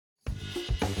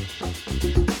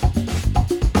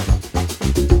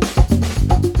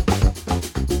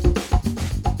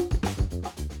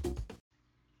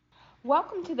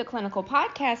Welcome to the Clinical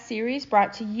Podcast Series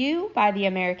brought to you by the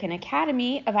American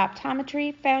Academy of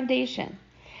Optometry Foundation.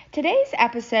 Today's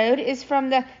episode is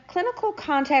from the Clinical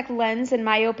Contact Lens and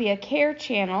Myopia Care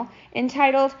channel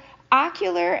entitled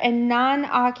Ocular and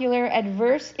Non-Ocular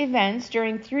Adverse Events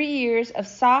During 3 Years of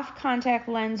Soft Contact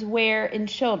Lens Wear in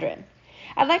Children.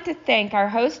 I'd like to thank our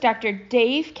host, Dr.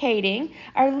 Dave Kading,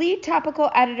 our lead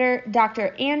topical editor,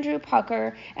 Dr. Andrew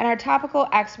Pucker, and our topical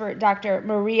expert, Dr.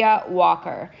 Maria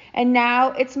Walker. And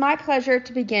now it's my pleasure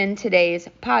to begin today's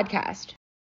podcast.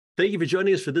 Thank you for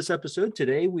joining us for this episode.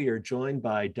 Today, we are joined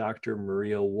by Dr.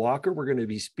 Maria Walker. We're going to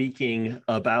be speaking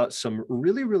about some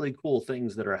really, really cool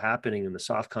things that are happening in the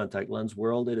soft contact lens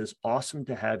world. It is awesome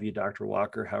to have you, Dr.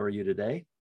 Walker. How are you today?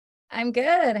 I'm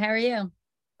good. How are you?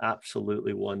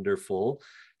 Absolutely wonderful.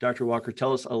 Dr. Walker,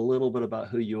 tell us a little bit about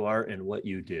who you are and what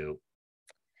you do.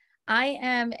 I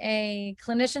am a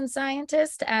clinician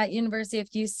scientist at University of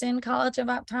Houston College of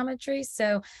Optometry.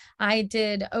 So I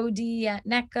did OD at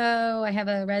NECO. I have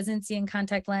a residency in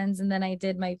contact lens, and then I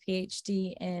did my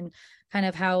PhD in kind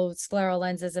of how scleral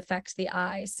lenses affect the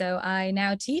eye. So I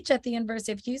now teach at the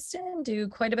University of Houston, do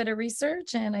quite a bit of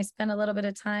research, and I spend a little bit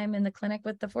of time in the clinic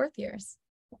with the fourth years.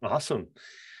 Awesome.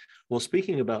 Well,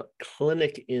 speaking about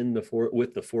clinic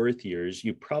with the fourth years,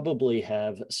 you probably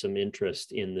have some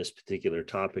interest in this particular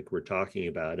topic we're talking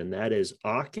about, and that is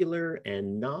ocular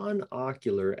and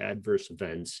non-ocular adverse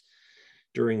events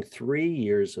during 3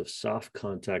 years of soft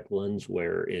contact lens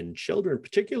wear in children,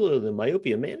 particularly the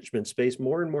myopia management space.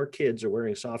 More and more kids are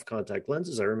wearing soft contact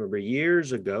lenses. I remember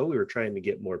years ago, we were trying to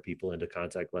get more people into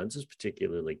contact lenses,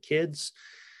 particularly kids.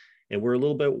 And we're a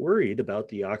little bit worried about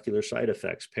the ocular side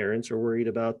effects. Parents are worried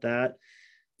about that.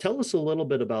 Tell us a little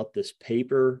bit about this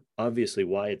paper, obviously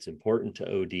why it's important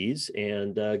to ODs,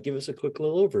 and give us a quick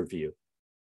little overview.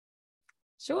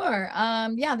 Sure.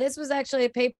 Yeah, this was actually a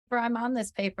paper. I'm on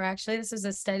this paper, actually. This is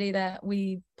a study that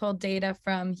we pulled data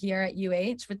from here at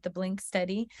UH with the Blink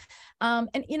study. And,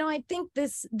 I think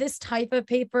this type of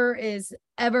paper is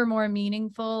ever more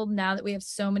meaningful now that we have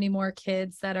so many more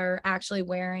kids that are actually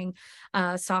wearing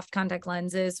soft contact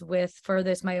lenses for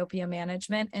this myopia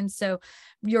management. And so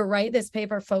you're right, this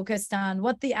paper focused on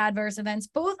what the adverse events,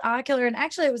 both ocular, and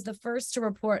actually it was the first to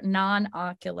report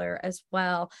non-ocular as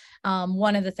well.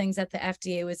 One of the things that the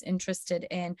FDA was interested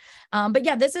in. But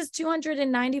yeah, this is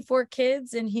 294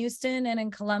 kids in Houston and in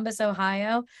Columbus,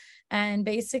 Ohio. And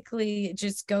basically it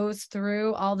just goes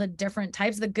through all the different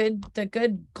types. The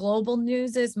good global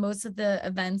news is most of the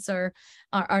events are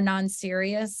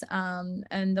non-serious.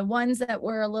 And the ones that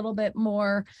were a little bit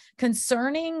more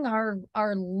concerning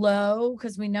are low,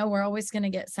 because we know we're always going to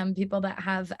get some people that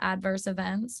have adverse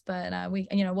events, but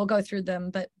we'll go through them.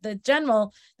 But the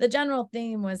general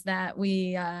theme was that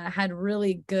we had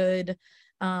really good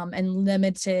and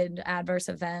limited adverse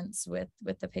events with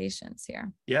the patients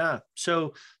here. Yeah.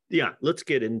 So let's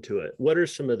get into it. What are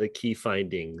some of the key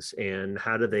findings and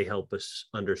how do they help us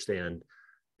understand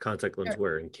contact lens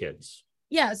wear in kids?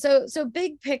 Yeah. So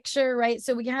big picture, right?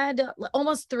 So we had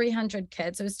almost 300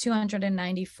 kids. It was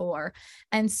 294.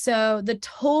 And so the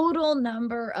total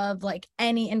number of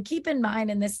and keep in mind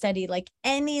in this study,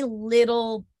 any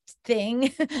little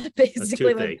thing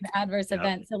basically was an adverse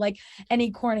event. So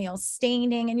any corneal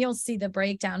staining, and you'll see the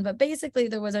breakdown, but basically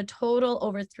there was a total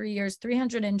over 3 years,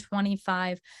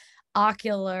 325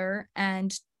 ocular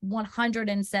and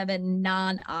 107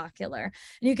 non-ocular.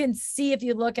 And you can see, if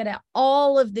you look at it,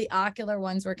 all of the ocular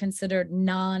ones were considered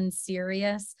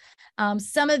non-serious.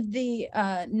 Some of the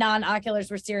non-oculars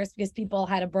were serious because people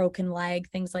had a broken leg,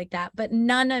 things like that, but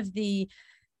none of the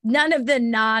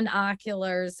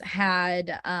non-oculars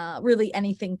had really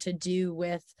anything to do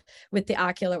with the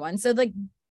ocular ones. So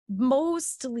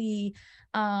mostly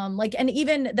and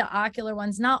even the ocular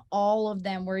ones, not all of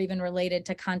them were even related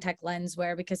to contact lens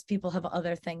wear, because people have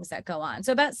other things that go on.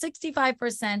 So about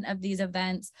 65% of these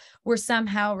events were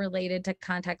somehow related to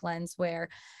contact lens wear.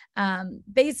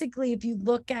 Basically, if you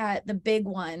look at the big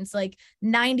ones,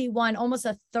 91, almost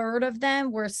a third of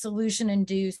them were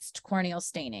solution-induced corneal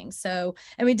staining. So,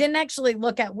 and we didn't actually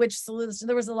look at which solution.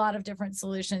 There was a lot of different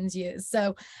solutions used.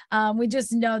 So we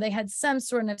just know they had some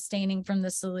sort of staining from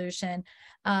the solution.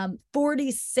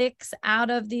 46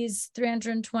 out of these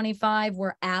 325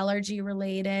 were allergy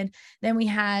related. Then we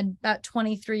had about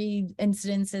 23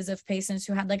 incidences of patients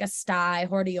who had a sty,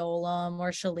 hordeolum, or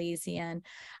chalazion.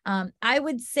 I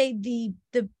would say the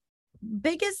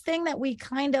biggest thing that we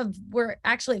kind of were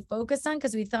actually focused on,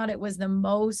 because we thought it was the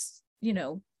most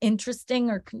interesting,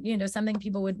 or something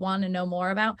people would want to know more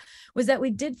about, was that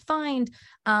we did find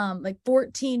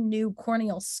 14 new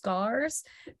corneal scars.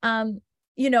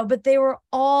 but they were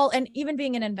all, and even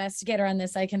being an investigator on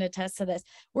this, I can attest to this.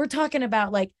 We're talking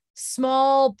about like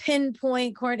small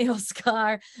pinpoint corneal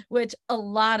scar, which a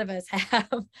lot of us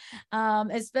have,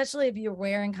 especially if you're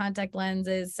wearing contact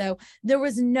lenses. So there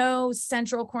was no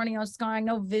central corneal scarring,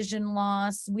 no vision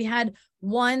loss. We had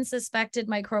one suspected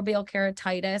microbial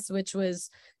keratitis, which was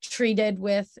treated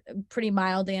with pretty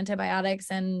mild antibiotics.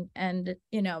 And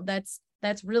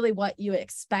that's really what you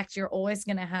expect. You're always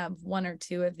going to have one or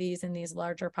two of these in these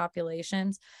larger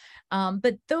populations.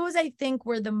 But those, I think,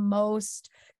 were the most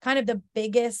kind of the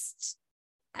biggest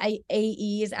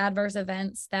AEs, adverse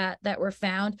events that were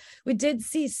found. We did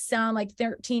see some, like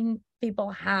 13 people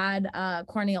had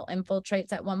corneal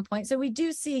infiltrates at one point. So we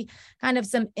do see kind of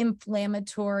some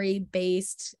inflammatory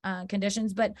based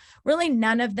conditions, but really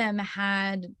none of them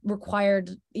had required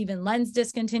even lens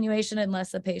discontinuation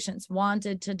unless the patients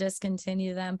wanted to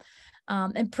discontinue them.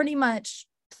 And pretty much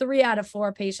 3 out of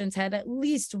 4 patients had at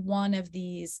least one of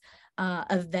these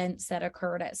events that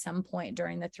occurred at some point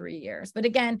during the 3 years. But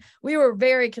again, we were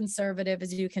very conservative,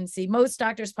 as you can see. Most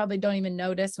doctors probably don't even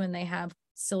notice when they have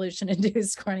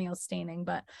solution-induced corneal staining,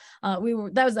 but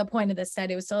that was the point of the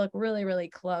study, was to look really, really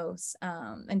close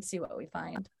and see what we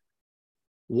find.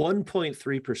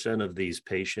 1.3% of these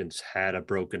patients had a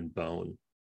broken bone.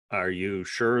 Are you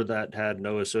sure that had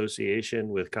no association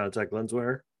with contact lens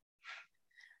wear?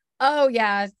 Oh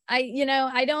yeah.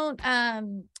 I don't,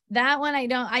 that one,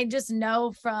 I just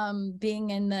know from being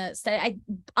in the study. I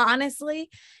honestly,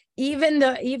 even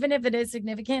if it is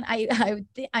significant,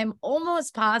 I'm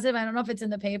almost positive, I don't know if it's in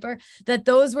the paper, that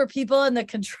those were people in the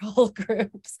control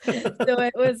groups. So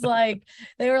it was like,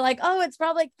 they were like, oh, it's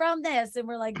probably from this. And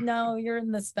we're like, no, you're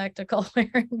in the spectacle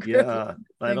wearing group. Yeah,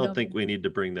 I don't think we need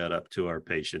to bring that up to our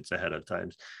patients ahead of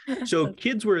time. So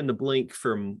kids were in the blink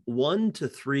from 1 to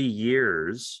 3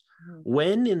 years.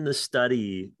 When in the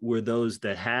study were those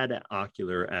that had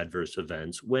ocular adverse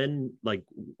events? When, like,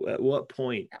 at what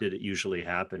point did it usually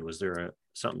happen? Was there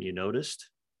something you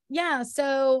noticed? Yeah.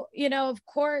 So, of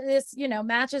course, this,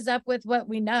 matches up with what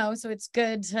we know. So it's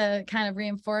good to kind of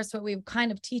reinforce what we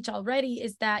kind of teach already,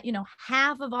 is that,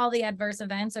 half of all the adverse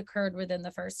events occurred within the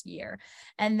first year.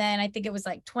 And then I think it was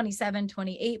like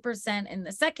 28% in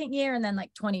the second year, and then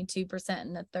like 22%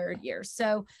 in the third year.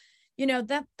 So,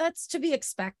 that's to be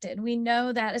expected. We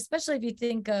know that, especially if you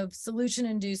think of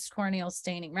solution-induced corneal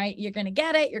staining, right? You're going to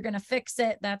get it, you're going to fix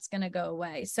it, that's going to go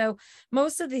away. So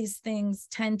most of these things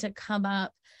tend to come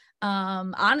up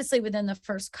honestly within the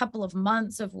first couple of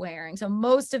months of wearing. So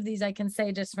most of these, I can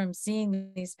say just from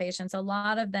seeing these patients, a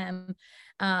lot of them,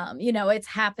 it's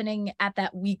happening at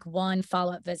that week 1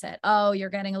 follow-up visit. Oh,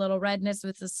 you're getting a little redness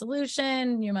with the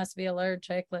solution, you must be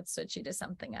allergic, let's switch you to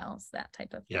something else. That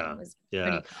type of thing was pretty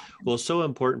common. Well, so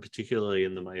important, particularly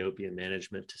in the myopia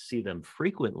management, to see them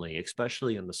frequently,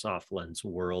 especially in the soft lens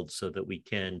world, so that we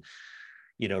can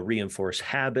reinforce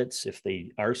habits. If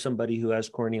they are somebody who has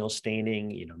corneal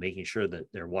staining, making sure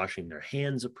that they're washing their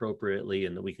hands appropriately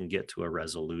and that we can get to a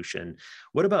resolution.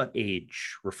 What about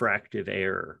age, refractive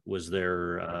error? Was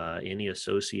there any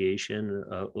association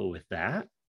with that?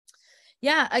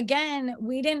 Yeah, again,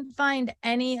 we didn't find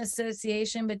any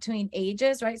association between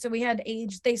ages, right? So we had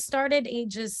they started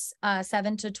ages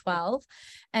 7 to 12.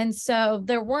 And so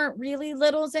there weren't really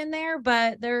littles in there,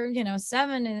 but they're,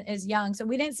 7 is young. So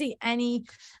we didn't see any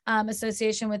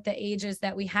association with the ages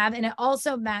that we have. And it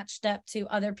also matched up to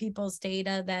other people's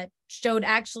data that showed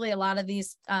actually a lot of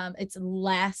these, it's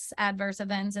less adverse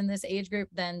events in this age group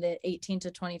than the 18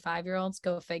 to 25-year-olds.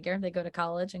 Go figure, they go to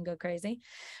college and go crazy.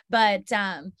 But,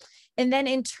 and then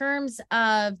in terms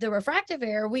of the refractive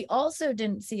error, we also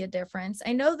didn't see a difference.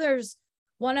 I know there's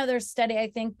one other study, I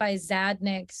think by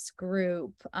Zadnik's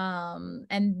group,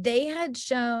 and they had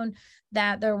shown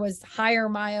that there was higher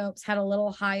myopes had a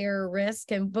little higher risk,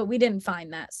 but we didn't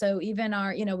find that. So even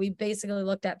we basically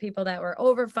looked at people that were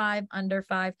over 5, under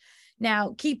 5.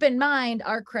 Now, keep in mind,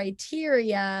 our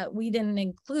criteria, we didn't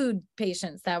include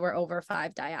patients that were over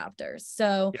 5 diopters.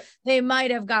 So they might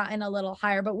have gotten a little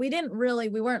higher, but we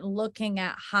weren't looking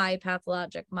at high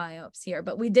pathologic myopes here,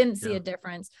 but we didn't see a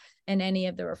difference in any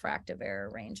of the refractive error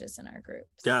ranges in our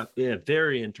groups. Yeah,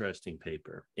 very interesting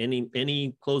paper.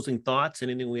 Any closing thoughts,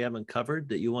 anything we haven't covered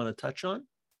that you want to touch on?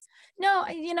 No,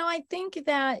 I think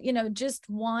that, just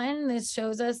one, this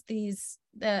shows us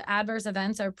the adverse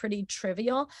events are pretty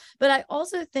trivial, but I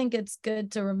also think it's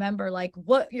good to remember, like,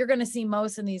 what you're going to see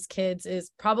most in these kids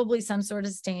is probably some sort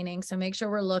of staining. So make sure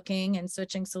we're looking and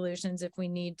switching solutions if we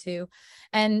need to,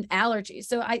 and allergies.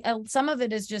 So some of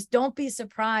it is just, don't be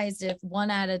surprised if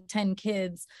 1 out of 10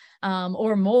 kids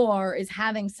or more is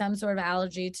having some sort of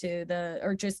allergy to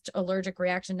or just allergic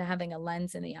reaction to having a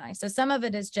lens in the eye. So some of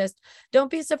it is just,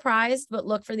 don't be surprised, but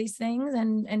look for these things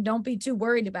and don't be too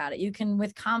worried about it. You can,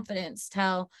 with confidence,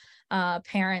 tell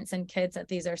parents and kids that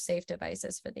these are safe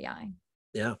devices for the eye.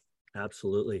 Yeah,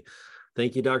 absolutely.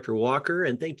 Thank you, Dr. Walker.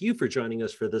 And thank you for joining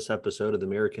us for this episode of the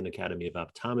American Academy of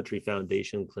Optometry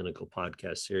Foundation Clinical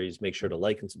Podcast Series. Make sure to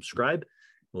like and subscribe.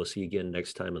 We'll see you again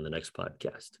next time on the next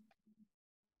podcast.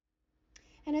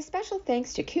 And a special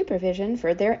thanks to CooperVision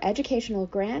for their educational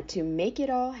grant to make it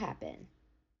all happen.